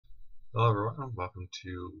Hello everyone, welcome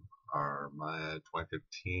to our Maya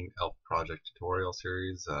 2015 ELF project tutorial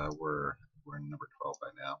series. We're in number 12 by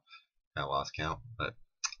now. I lost count, but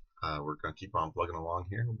we're going to keep on plugging along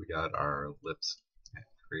here. We got our lips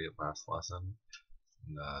created last lesson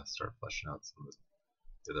and start fleshing out some of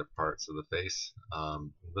the other parts of the face.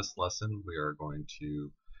 In this lesson, we are going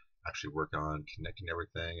to actually work on connecting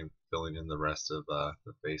everything and filling in the rest of the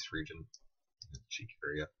face region, the cheek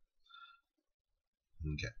area.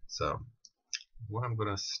 Okay, so what I'm going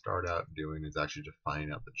to start out doing is actually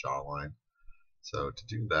defining out the jawline. So to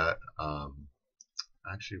do that, I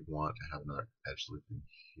actually want to have another edge loop in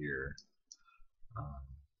here.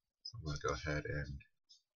 So I'm going to go ahead and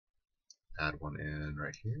add one in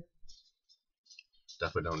right here.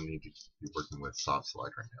 Definitely don't need to be working with soft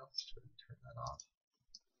select right now. Let's turn that off.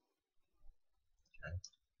 Okay.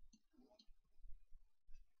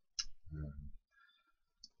 And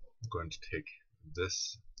I'm going to take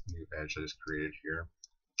this new edge I just created here.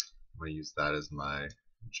 I'm going to use that as my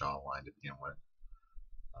jawline to begin with.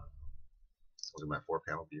 So look at my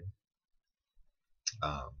 4-panel view.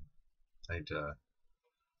 I need to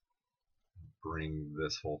bring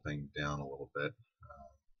this whole thing down a little bit.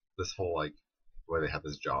 This whole the way they have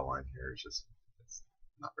this jawline here is just it's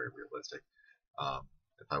not very realistic.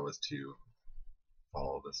 If I was to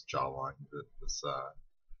follow this jawline,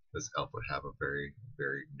 this elf would have a very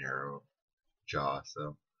narrow jaw.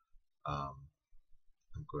 So I'm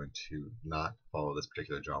going to not follow this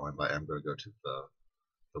particular jawline, but I'm going to go to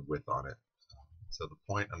the width on it. So the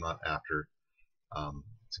point I'm not after. It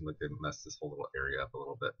seems like they messed this whole little area up a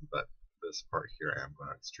little bit, but this part here I am going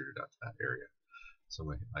to extrude it out to that area. So I'm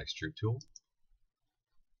going to hit my extrude tool.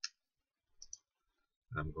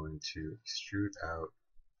 And I'm going to extrude out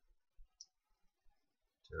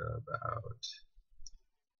to about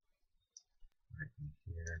right in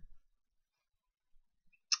here.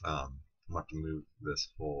 I'm going to have to move this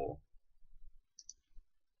whole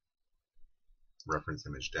reference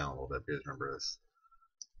image down a little bit because remember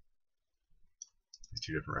these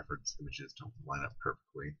two different reference images don't line up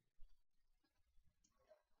perfectly.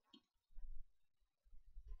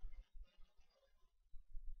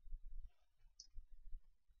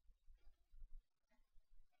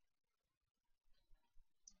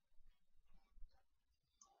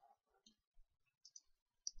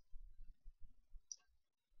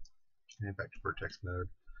 Okay, back to vertex mode,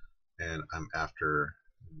 and I'm after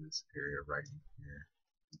this area right in here.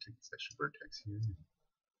 Take this extra vertex here and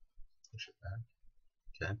push it back.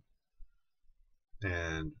 Okay.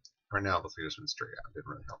 And right now it looks like it just went straight out. It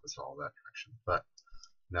didn't really help us all that direction. But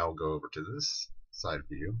now we'll go over to this side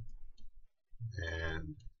view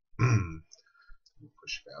and we'll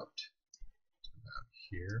push it out to about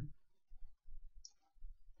here.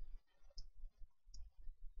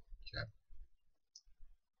 Okay.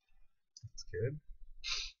 That's good.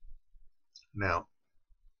 Now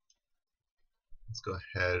let's go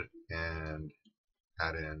ahead and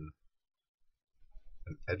add in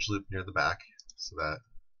an edge loop near the back so that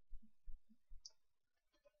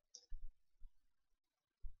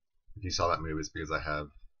if you saw that move, it's because I have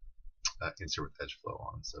insert with edge flow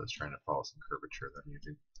on, so it's trying to follow some curvature that I'm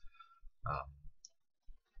using.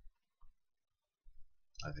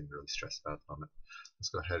 I think really stressed about at the moment. Let's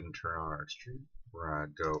go ahead and turn on our extrude. We're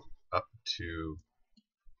going to go up to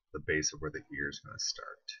the base of where the ear is going to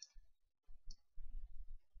start.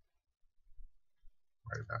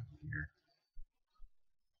 Right about here.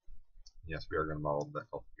 Yes, we are going to model the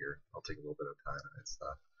elf ear. It'll take a little bit of time, and it's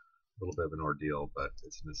a little bit of an ordeal, but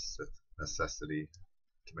it's a necessity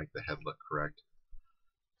to make the head look correct.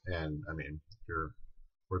 And I mean, if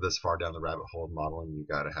we're this far down the rabbit hole of modeling, you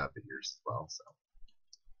got to have the ears as well. So,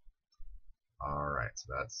 all right,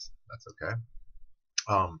 so that's okay.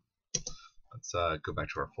 Let's go back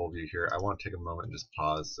to our full view here. I want to take a moment and just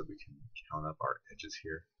pause so we can count up our edges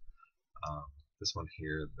here. This one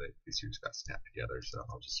here, these two just got snapped together, so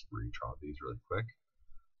I'll just redraw these really quick.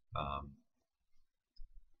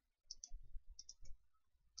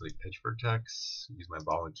 Delete edge vertex, use my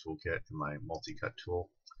modeling toolkit and my multi-cut tool,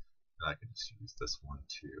 and I can just use this one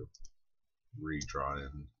to redraw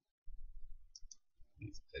in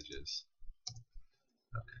these edges.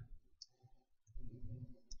 Okay.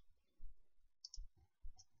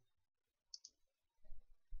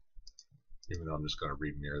 Even though I'm just going to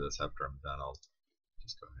remirror this after I'm done, I'll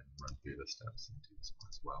just go ahead and run through the steps and do this one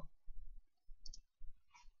as well.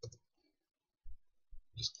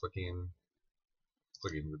 Just clicking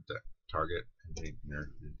with the target and hitting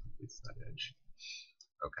mirror and completes that edge.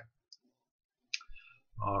 Okay.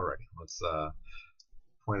 Alrighty, let's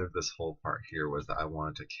point of this whole part here was that I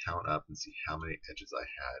wanted to count up and see how many edges I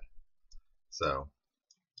had. So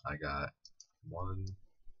I got 1,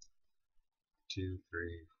 2,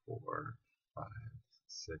 3, 4, 5,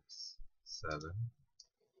 6, 7.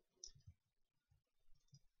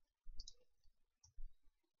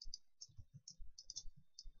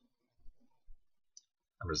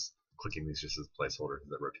 I'm just clicking these just as placeholders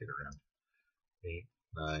that rotate around. 8,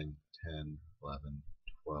 9, 10, 11,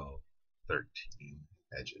 12, 13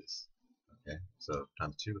 edges. Okay, so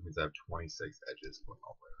times 2 means I have 26 edges going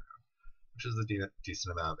all the way around, which is a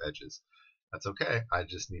decent amount of edges. That's okay. I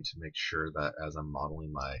just need to make sure that as I'm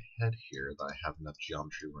modeling my head here, that I have enough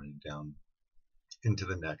geometry running down into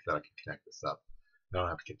the neck that I can connect this up. I don't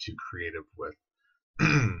have to get too creative with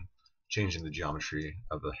changing the geometry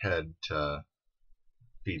of the head to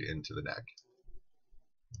feed into the neck.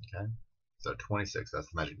 Okay, so 26, that's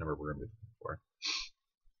the magic number we're going to be looking for.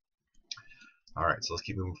 Alright, so let's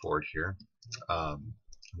keep moving forward here. I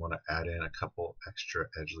want to add in a couple extra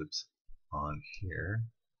edge loops on here.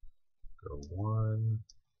 Go 1,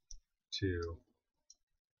 2,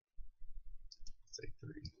 say 3.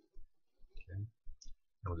 Okay, and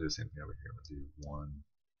we'll do the same thing over here. We'll do 1,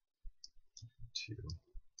 2.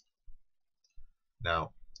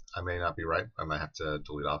 Now, I may not be right. I might have to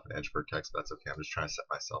delete off an edge vertex, but that's okay. I'm just trying to set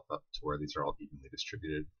myself up to where these are all evenly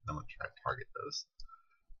distributed. I'm going to try to target those.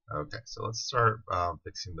 Okay, so let's start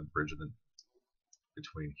fixing the bridge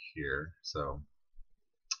between here. So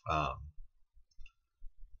let's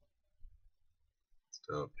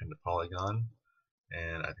go append to polygon,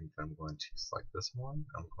 and I think I'm going to select this one.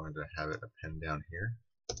 I'm going to have it append down here.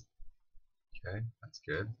 Okay, that's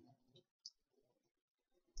good.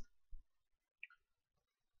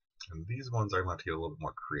 And these ones I'm going to get a little bit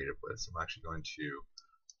more creative with. So I'm actually going to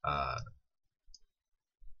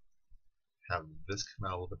have this come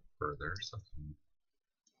out a little bit further so I can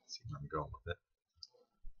see where I'm going with it.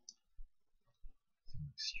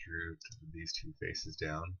 Extrude these two faces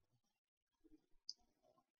down.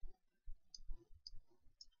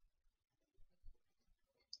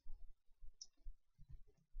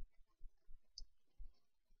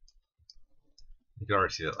 You can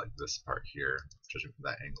already see it like this part here, judging from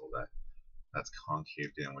that angle, that's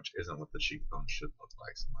concave down, which isn't what the cheekbone should look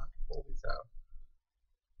like, so I'm going to have to pull these out.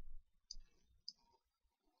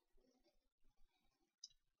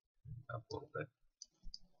 Up a little bit.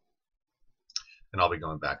 And I'll be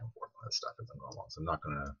going back and forth on this stuff as I'm going along, so I'm not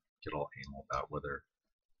going to get all anal about whether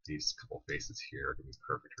these couple faces here are going to be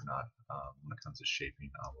perfect or not. When it comes to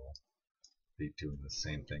shaping, I will be doing the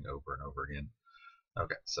same thing over and over again.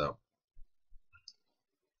 Okay, so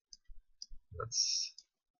let's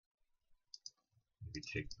maybe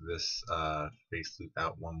take this face loop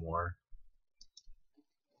out one more.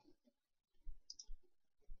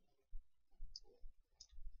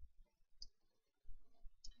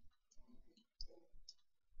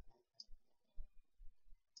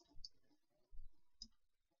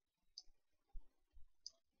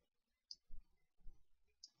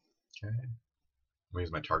 Okay, I'm going to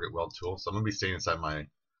use my target weld tool. So I'm going to be staying inside my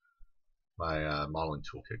modeling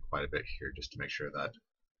toolkit quite a bit here, just to make sure that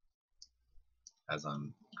as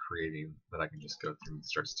I'm creating, that I can just go through and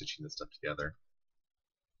start stitching this stuff together.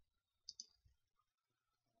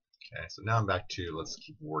 Okay, so now I'm back to, let's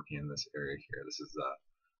keep working in this area here. This is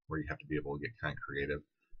where you have to be able to get kind of creative.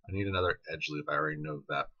 I need another edge loop. I already know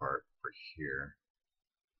that part for here.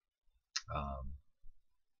 I'm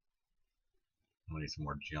going to need some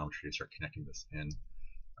more geometry to start connecting this in.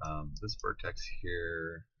 This vertex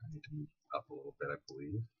here, I need to move up a little bit, I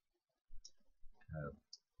believe.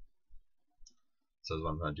 So what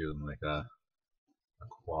I'm going to do is make a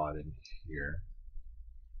quad in here.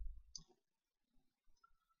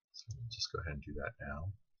 So just go ahead and do that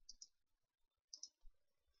now.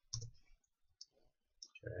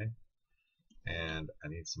 Okay. And I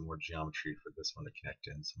need some more geometry for this one to connect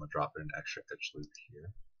in, so I'm going to drop in an extra edge loop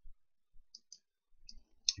here.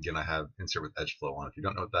 Again, I have insert with edge flow on. If you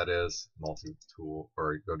don't know what that is, multi-tool,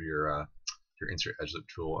 or go to your insert edge loop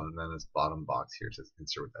tool, and then this bottom box here says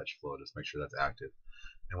insert with edge flow. Just make sure that's active.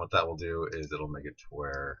 And what that will do is it'll make it to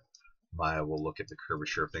where Maya will look at the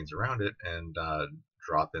curvature of things around it and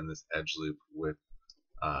drop in this edge loop with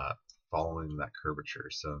following that curvature.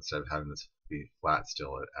 So instead of having this be flat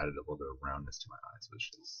still, it added a little bit of roundness to my eyes, which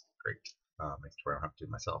is great. Makes it where I don't have to do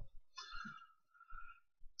it myself.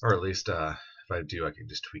 Or at least if I do, I can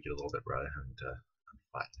just tweak it a little bit rather than having to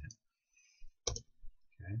unflatten it.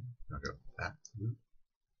 Okay, I'll go back loop.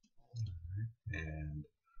 Alright, and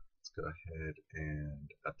let's go ahead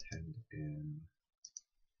and append in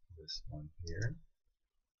this one here.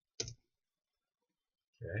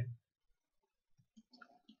 Okay.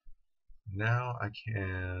 Now I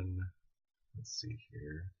can, let's see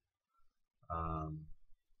here.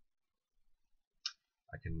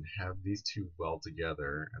 can have these two weld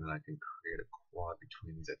together, and then I can create a quad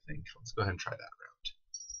between these, I think. Let's go ahead and try that route.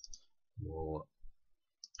 We'll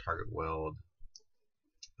target weld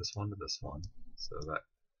this one to this one, so that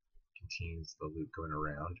continues the loop going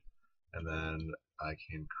around. And then I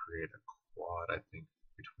can create a quad, I think,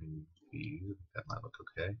 between these. That might look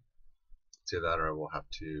okay. Let's do that, or I will have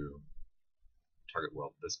to target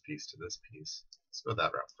weld this piece to this piece. Let's go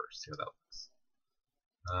that route first, see how that looks.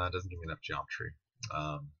 It doesn't give me enough geometry.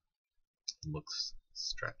 Looks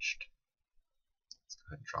stretched. Let's go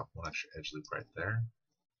ahead and drop one extra edge loop right there.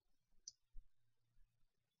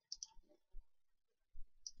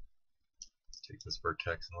 Let's take this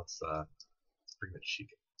vertex and let's bring the cheek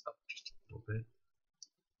up just a little bit.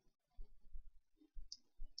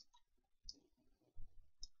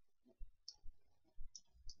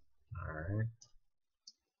 Alright.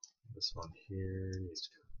 This one here needs to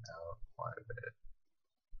come out quite a bit.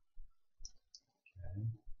 Okay.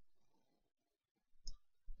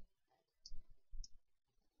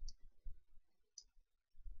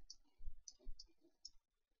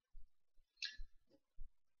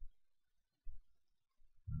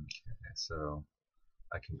 Okay, so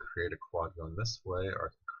I can create a quad going this way, or I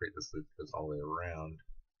can create this loop that goes all the way around.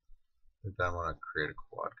 I think I want to create a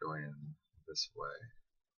quad going in this way.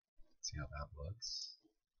 See how that looks.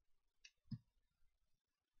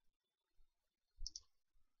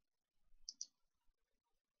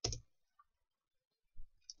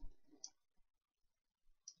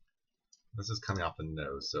 This is coming off the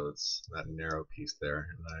nose, so it's that narrow piece there,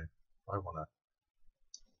 and I probably want to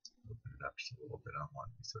open it up just a little bit. I don't want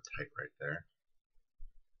it to be so tight right there.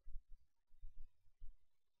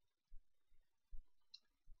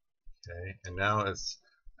 Okay, and now it's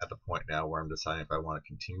at the point now where I'm deciding if I want to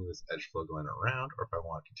continue this edge flow going around or if I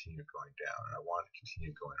want to continue going down. And I want to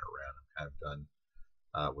continue going around. I'm kind of done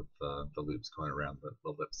with the loops going around the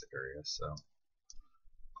lips area, so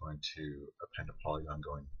I'm going to append a polygon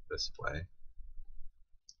going this way.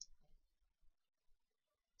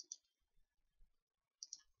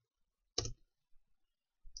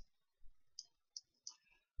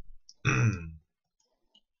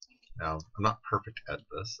 Now, I'm not perfect at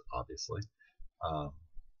this, obviously,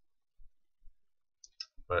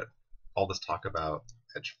 but all this talk about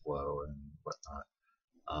edge flow and whatnot,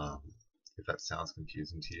 if that sounds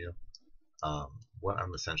confusing to you, what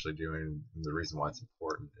I'm essentially doing, and the reason why it's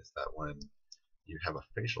important, is that when you have a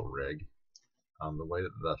facial rig, the way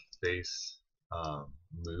that the face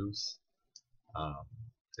moves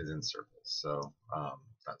is in circles. So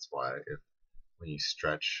that's why when you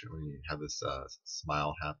stretch, when you have this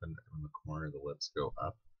smile happen in the corner, the lips go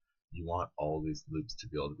up, you want all these loops to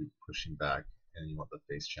be able to be pushing back, and you want the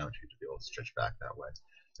face geometry to be able to stretch back that way.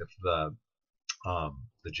 If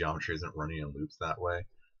the geometry isn't running in loops that way,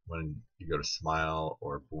 when you go to smile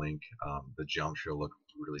or blink, the geometry will look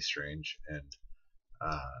really strange, and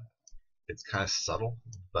it's kind of subtle,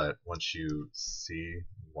 but once you see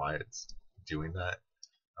why it's doing that,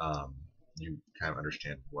 you kind of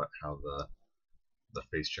understand how the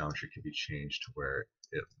face geometry can be changed to where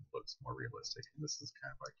it looks more realistic. And this is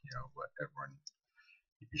kind of like, what everyone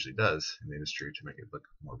usually does in the industry to make it look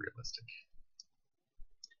more realistic.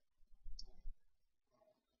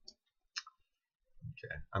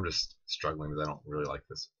 Okay, I'm just struggling because I don't really like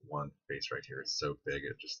this one face right here. It's so big,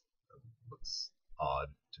 it just looks odd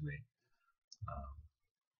to me. I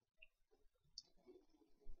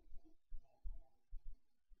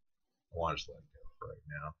want to just let it go for right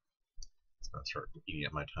now. It's going to start eating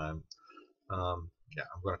at my time. Yeah,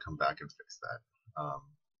 I'm going to come back and fix that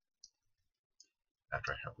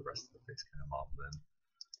after I have the rest of the face kind of modeled in.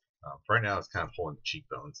 For right now, it's kind of holding the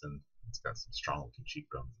cheekbones, and it's got some strong looking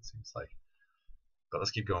cheekbones, it seems like. But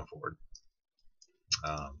let's keep going forward.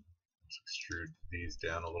 Let's extrude these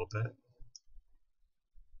down a little bit.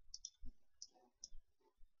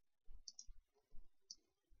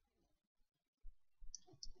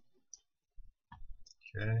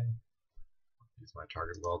 Okay. Use my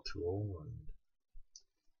target weld tool and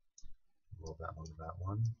roll that one to that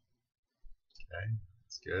one. Okay,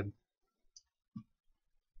 that's good.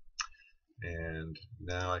 And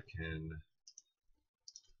now I can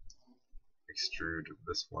extrude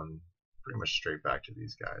this one pretty much straight back to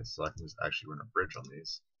these guys. So I can just actually run a bridge on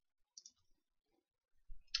these.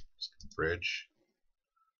 Just bridge,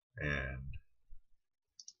 and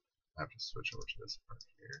I have to switch over to this part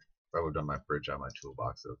here. If I would have done my bridge on my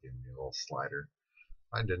toolbox, it would give me a little slider.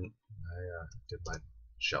 I didn't. I did my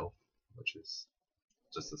shelf, which is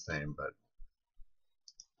just the same, but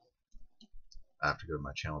I have to go to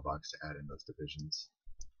my channel box to add in those divisions.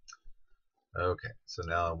 Okay, so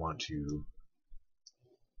now I want to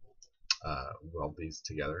weld these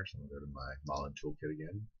together. So I'm going to go to my modeling toolkit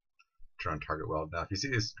again, turn on target weld. Now, if you see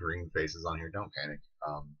these green faces on here, don't panic.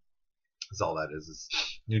 Because all that is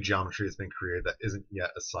new geometry that's been created that isn't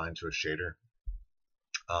yet assigned to a shader.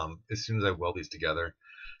 As soon as I weld these together,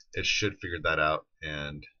 it should figure that out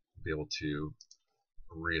and be able to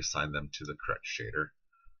reassign them to the correct shader.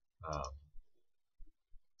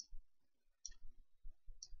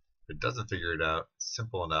 If it doesn't figure it out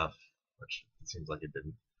simple enough, which it seems like it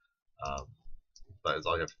didn't, but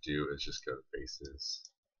all you have to do is just go to Faces,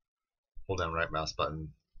 hold down right mouse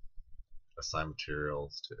button, assign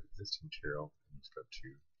materials to existing material, and just go to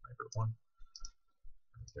Neighbor 1.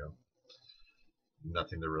 There we go.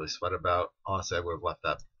 Nothing to really sweat about. Honestly, I would have left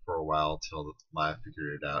that for a while till Maya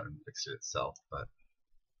figured it out and fixed it itself, but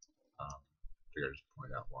figured I'd just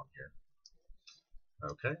point out along here.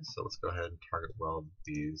 Okay, so let's go ahead and target weld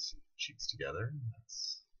these sheets together.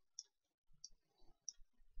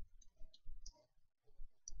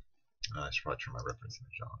 I should probably turn my reference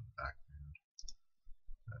image on back.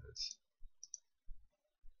 That is.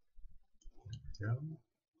 There we go.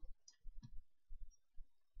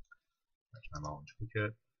 Back to my modeling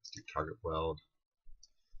toolkit. Let's do target weld.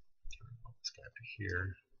 Turn this guy up to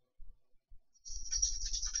here.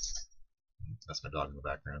 That's my dog in the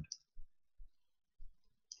background.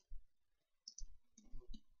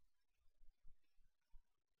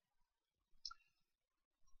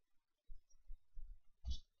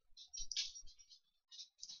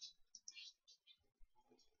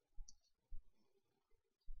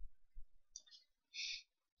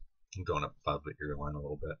 I'm going up above the ear line a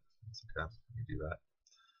little bit. That's okay. You do that.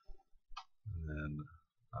 And then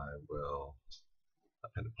I will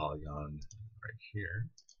append a polygon right here.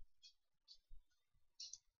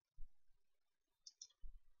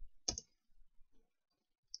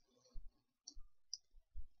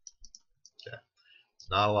 Okay.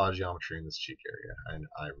 Not a lot of geometry in this cheek area, and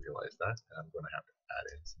I realize that, and I'm going to have to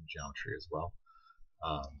add in some geometry as well.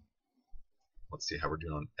 Let's see how we're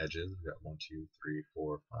doing on edges. We've got 1, 2, 3,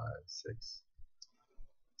 4, 5, 6,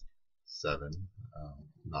 7.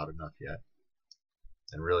 Not enough yet.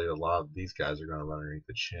 And really, a lot of these guys are going to run underneath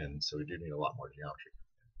the chin, so we do need a lot more geometry.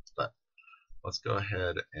 But let's go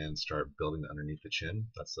ahead and start building underneath the chin.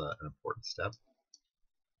 That's an important step.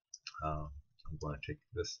 I'm going to take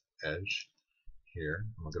this edge here.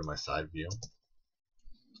 I'm going to go to my side view,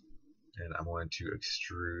 and I'm going to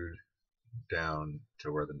extrude down to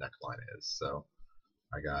where the neckline is. So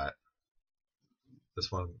I got this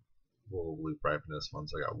one will loop right up into this one.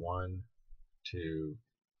 So I got 1, 2,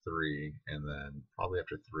 3, and then probably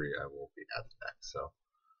after 3 I will be at the neck. So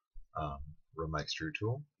run my extrude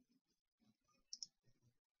tool.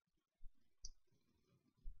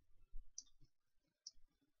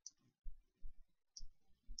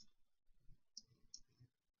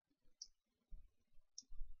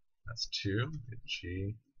 That's 2. Hit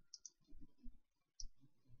G.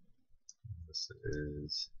 This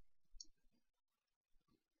is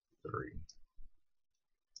 3.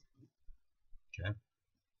 Okay.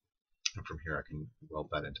 And from here I can weld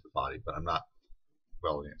that into the body, but I'm not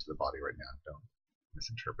welding it to the body right now. Don't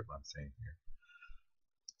misinterpret what I'm saying here.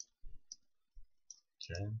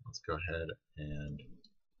 Okay, let's go ahead and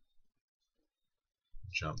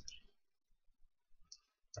jump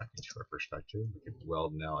back into our perspective. We can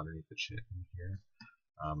weld now underneath the chin here.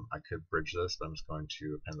 I could bridge this, but I'm just going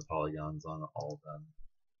to append the polygons on all of them.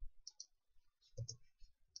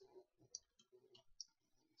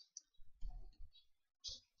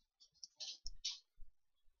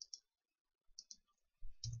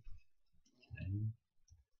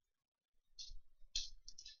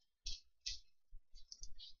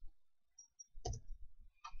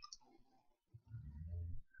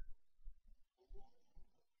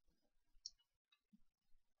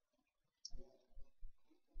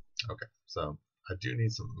 Okay, so I do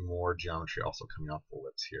need some more geometry also coming off the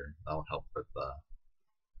lips here. That'll help with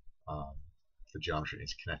the geometry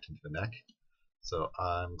needs to connect into the neck. So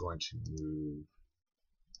I'm going to move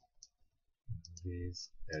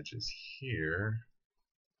these edges here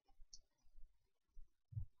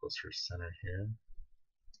closer to center here.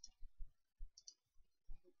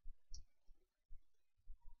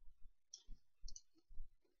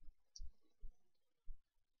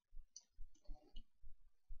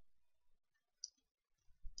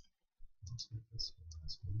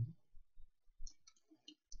 This one.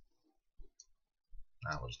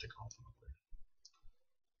 We'll just take all of them.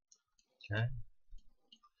 Okay.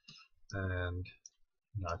 And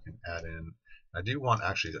now I can add in. I do want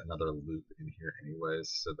actually another loop in here anyways,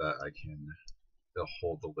 so that I can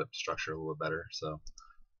hold the lip structure a little better. So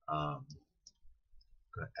I'm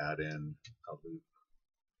going to add in a loop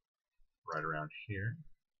right around here.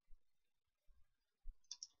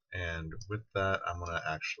 And with that, I'm going to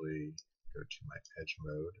actually go to my edge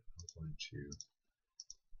mode. I'm going to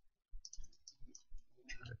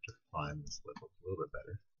try to define this lip a little bit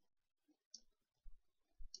better.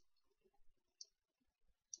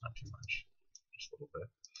 Not too much, just a little bit.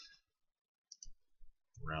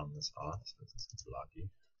 Round this off so this is blocky.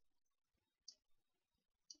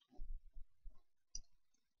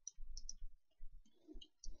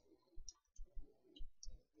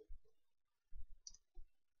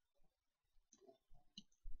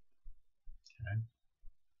 Okay.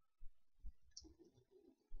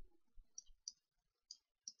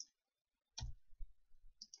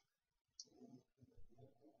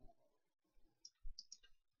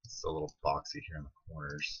 It's a little boxy here in the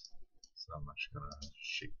corners, so I'm actually going to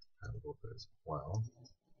shape that a little bit as well.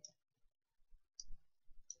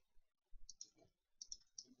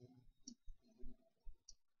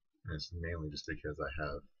 And it's mainly just because I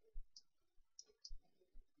have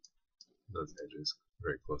those edges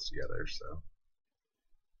very close together, so.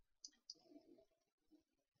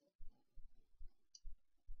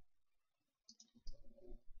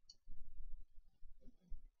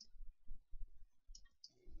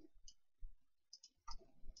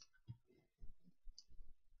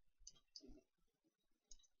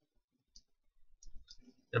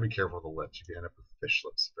 Gotta be careful with the lips. You can end up with fish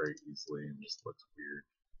lips very easily and just looks weird.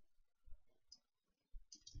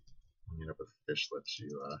 When you end up with fish lips,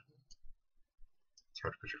 it's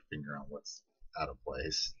hard to put your finger on what's out of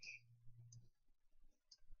place.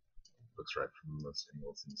 Looks right from most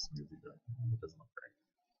angles in the smoothie, but it doesn't look right.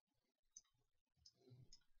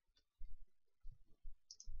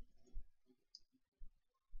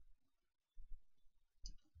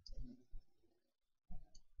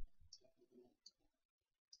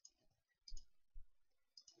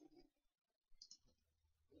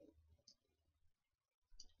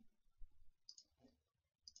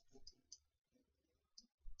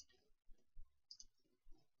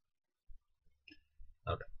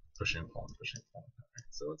 Okay, pushing and pulling, pushing and pulling. Alright,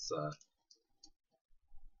 so let's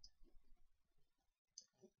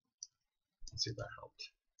see if that helped.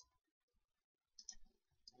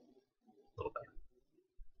 A little better.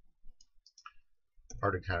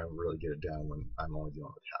 Hard to kind of really get it down when I'm only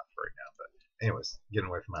dealing with half right now, but anyways, getting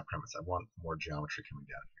away from my premise, I want more geometry coming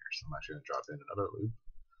down here, so I'm actually going to drop in another loop.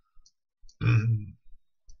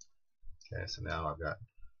 Okay, so now I've got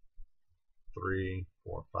 3,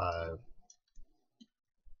 4, 5,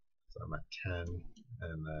 so I'm at 10,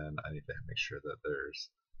 and then I need to make sure that there's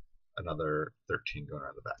another 13 going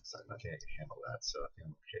around the back side, and I think I can handle that, so I think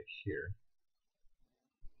I'm okay here.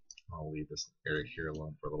 I'll leave this area here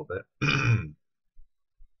alone for a little bit. I'm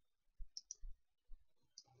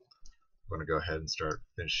going to go ahead and start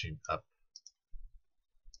finishing up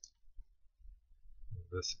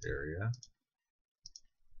this area.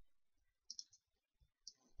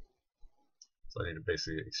 So I need to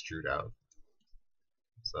basically extrude out.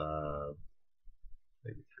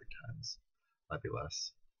 Maybe 3 times, might be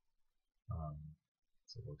less.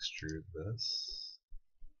 So we'll extrude this.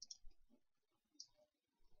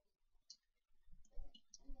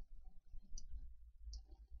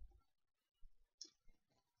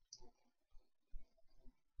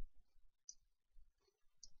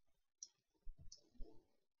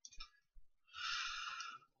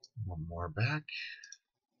 One more back.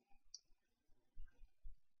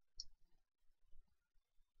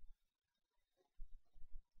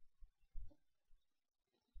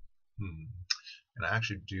 And I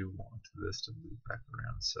actually do want this to loop back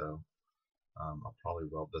around, so I'll probably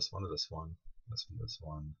weld this one to this one, this one to this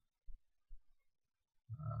one.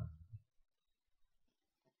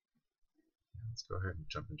 Let's go ahead and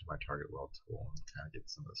jump into my target weld tool and kind of get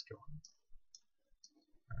some of this going.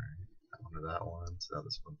 Alright, that one to that one, so now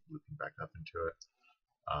this one's looping back up into it.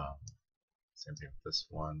 Same thing with this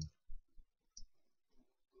one.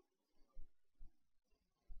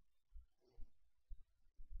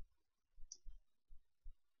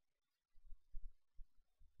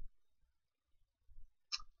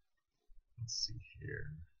 Let's see here.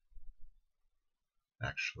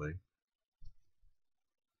 Actually,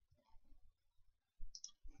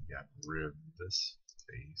 got rid of this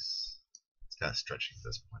face. It's kind of stretching at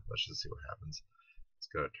this point. Let's just see what happens. Let's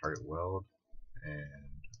go to target weld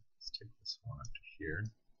and let's take this one up to here.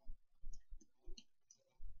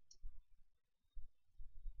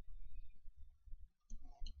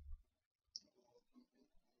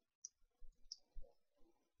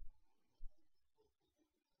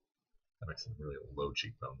 That makes a really low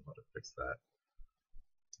cheekbone. Let it fix that.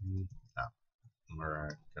 Now, we're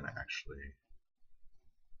going to actually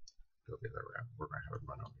go the other route. We're going to have it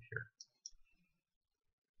run over here.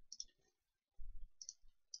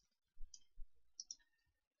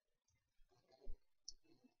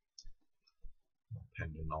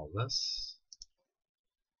 soften all this.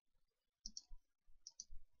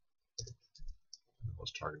 And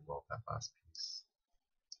let's target well that last piece.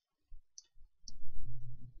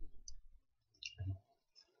 Okay.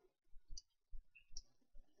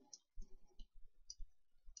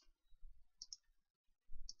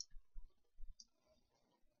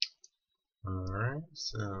 Alright,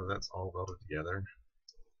 so that's all welded together.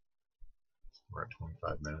 We're at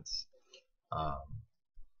 25 minutes.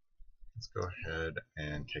 Let's go ahead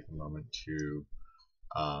and take a moment to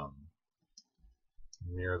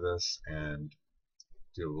mirror this and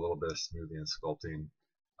do a little bit of smoothing and sculpting.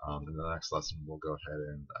 In the next lesson, we'll go ahead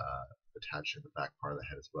and attach the back part of the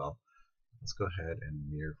head as well. Let's go ahead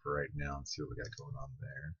and mirror for right now and see what we got going on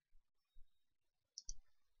there.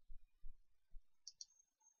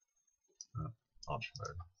 Option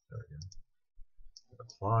mode. There we go.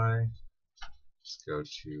 Apply. Just go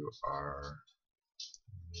to our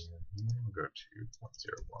mirror here. We'll go to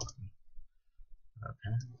 0.01.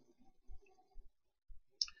 Okay.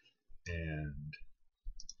 And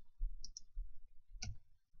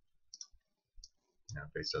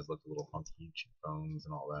face does look a little funky, cheekbones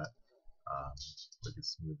and all that. We can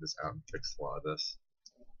smooth this out and fix a lot of this.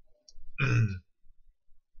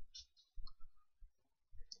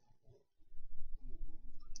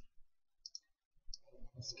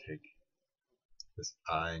 Let's take this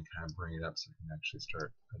eye and kind of bring it up so we can actually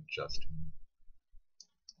start adjusting.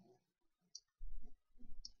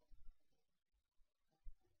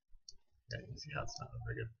 Yeah, you can see how it's not a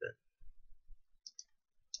very good fit.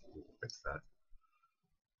 We'll fix that.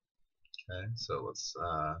 Okay, so let's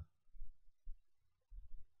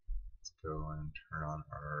go and turn on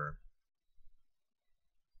our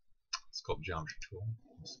sculpt geometry tool.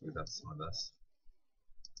 We'll smooth out some of this.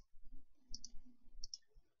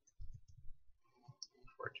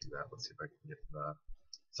 Before I do that, let's see if I can get the.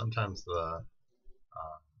 Sometimes the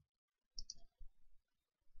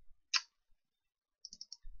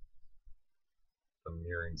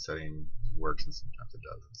mirroring setting works and sometimes it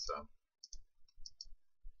doesn't. So,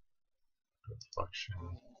 go to function.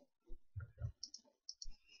 There we go.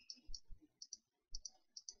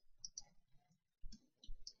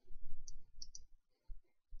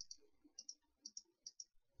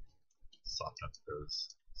 Soften up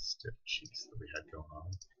those stiff cheeks that we had going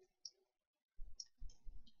on.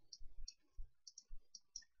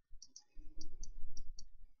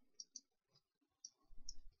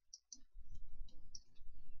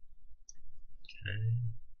 Okay.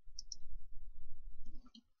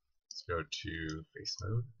 Let's go to face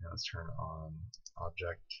mode and let's turn on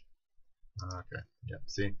object. Okay, yeah,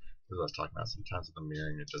 see, this is what I was talking about. Sometimes with the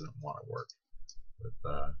mirroring it doesn't want to work with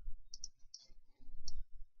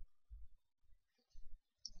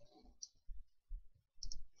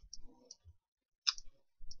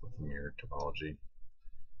mirror topology.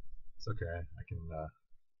 It's okay, I can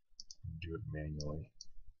do it manually.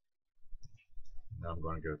 Now I'm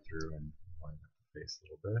going to go through and line up the face a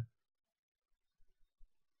little bit.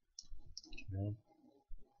 Okay.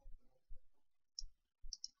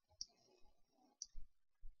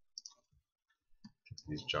 Take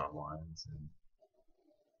these jaw lines and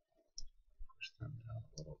push them down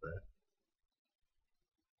a little bit.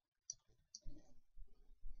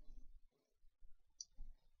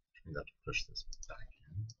 Which means I have to push this back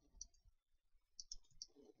in.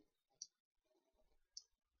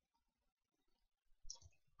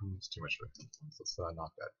 It's too much of a influence. Let's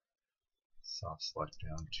knock that soft select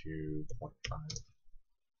down to 0.5.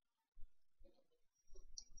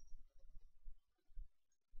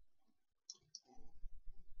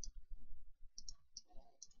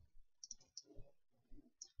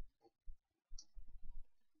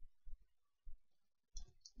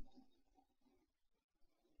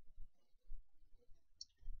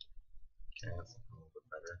 Okay, that's a little bit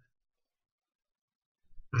better.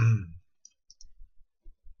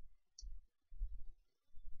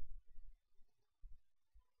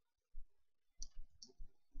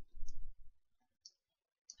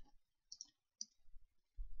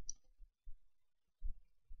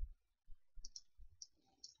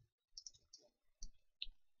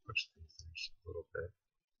 Push these in just a little bit.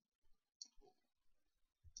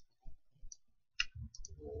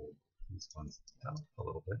 Roll these ones down a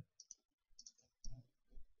little bit.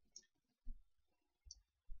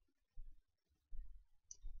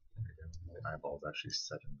 There we go. The eyeball's actually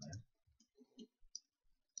set in there.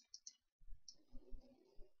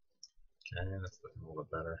 Okay, that's looking a little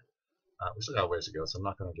bit better. We still got a ways to go, so I'm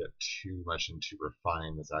not going to get too much into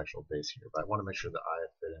refining this actual base here, but I want to make sure the eye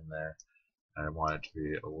fit in there, and I want it to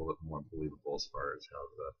be a little bit more believable as far as how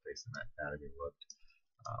the face and anatomy looked.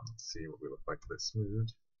 Let's see what we look like with it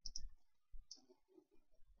smooth.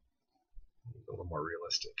 a little more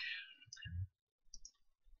realistic.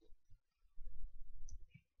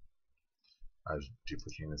 I was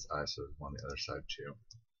duplicating this eye so there's one on the other side too.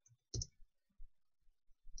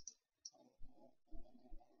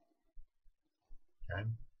 Okay.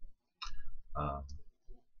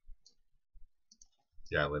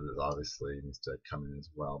 The eyelid is obviously needs to come in as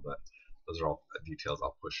well, but those are all details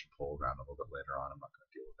I'll push and pull around a little bit later on. I'm not going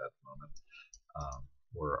to deal with that at the moment.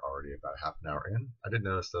 We're already about half an hour in. I did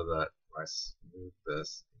notice though that when I smooth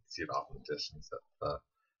this, you can see it off in the distance that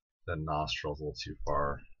the nostril's a little too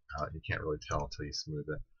far out. You can't really tell until you smooth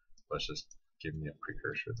it, but it's just giving me a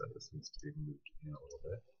precursor that this needs to be moved in a little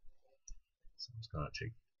bit. So I'm just going to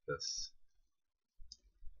take this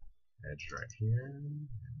edge right here and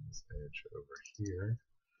this edge over here,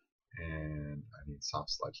 and I need soft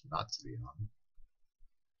slides not to be on.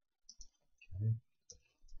 Okay,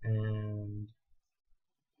 and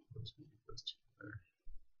those together.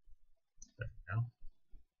 There we go.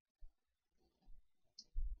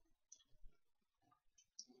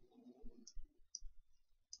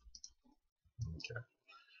 Okay.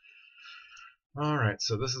 Alright,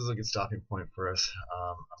 so this is a good stopping point for us.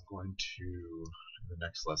 I'm going to, in the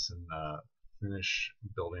next lesson, finish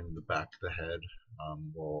building the back of the head.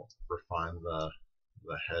 We'll refine the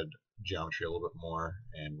head geometry a little bit more,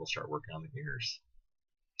 and we'll start working on the ears.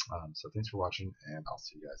 So thanks for watching, and I'll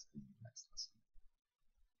see you guys in the next lesson.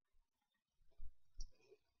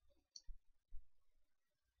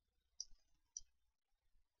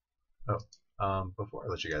 Oh, before I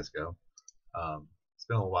let you guys go, it's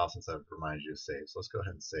been a little while since I've reminded you to save, so let's go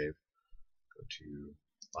ahead and save. Go to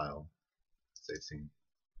File, Save Scene,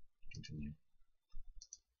 Continue.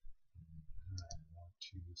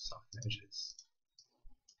 To Soften Edges.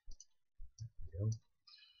 There we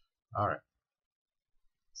go. Alright,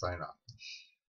 sign off.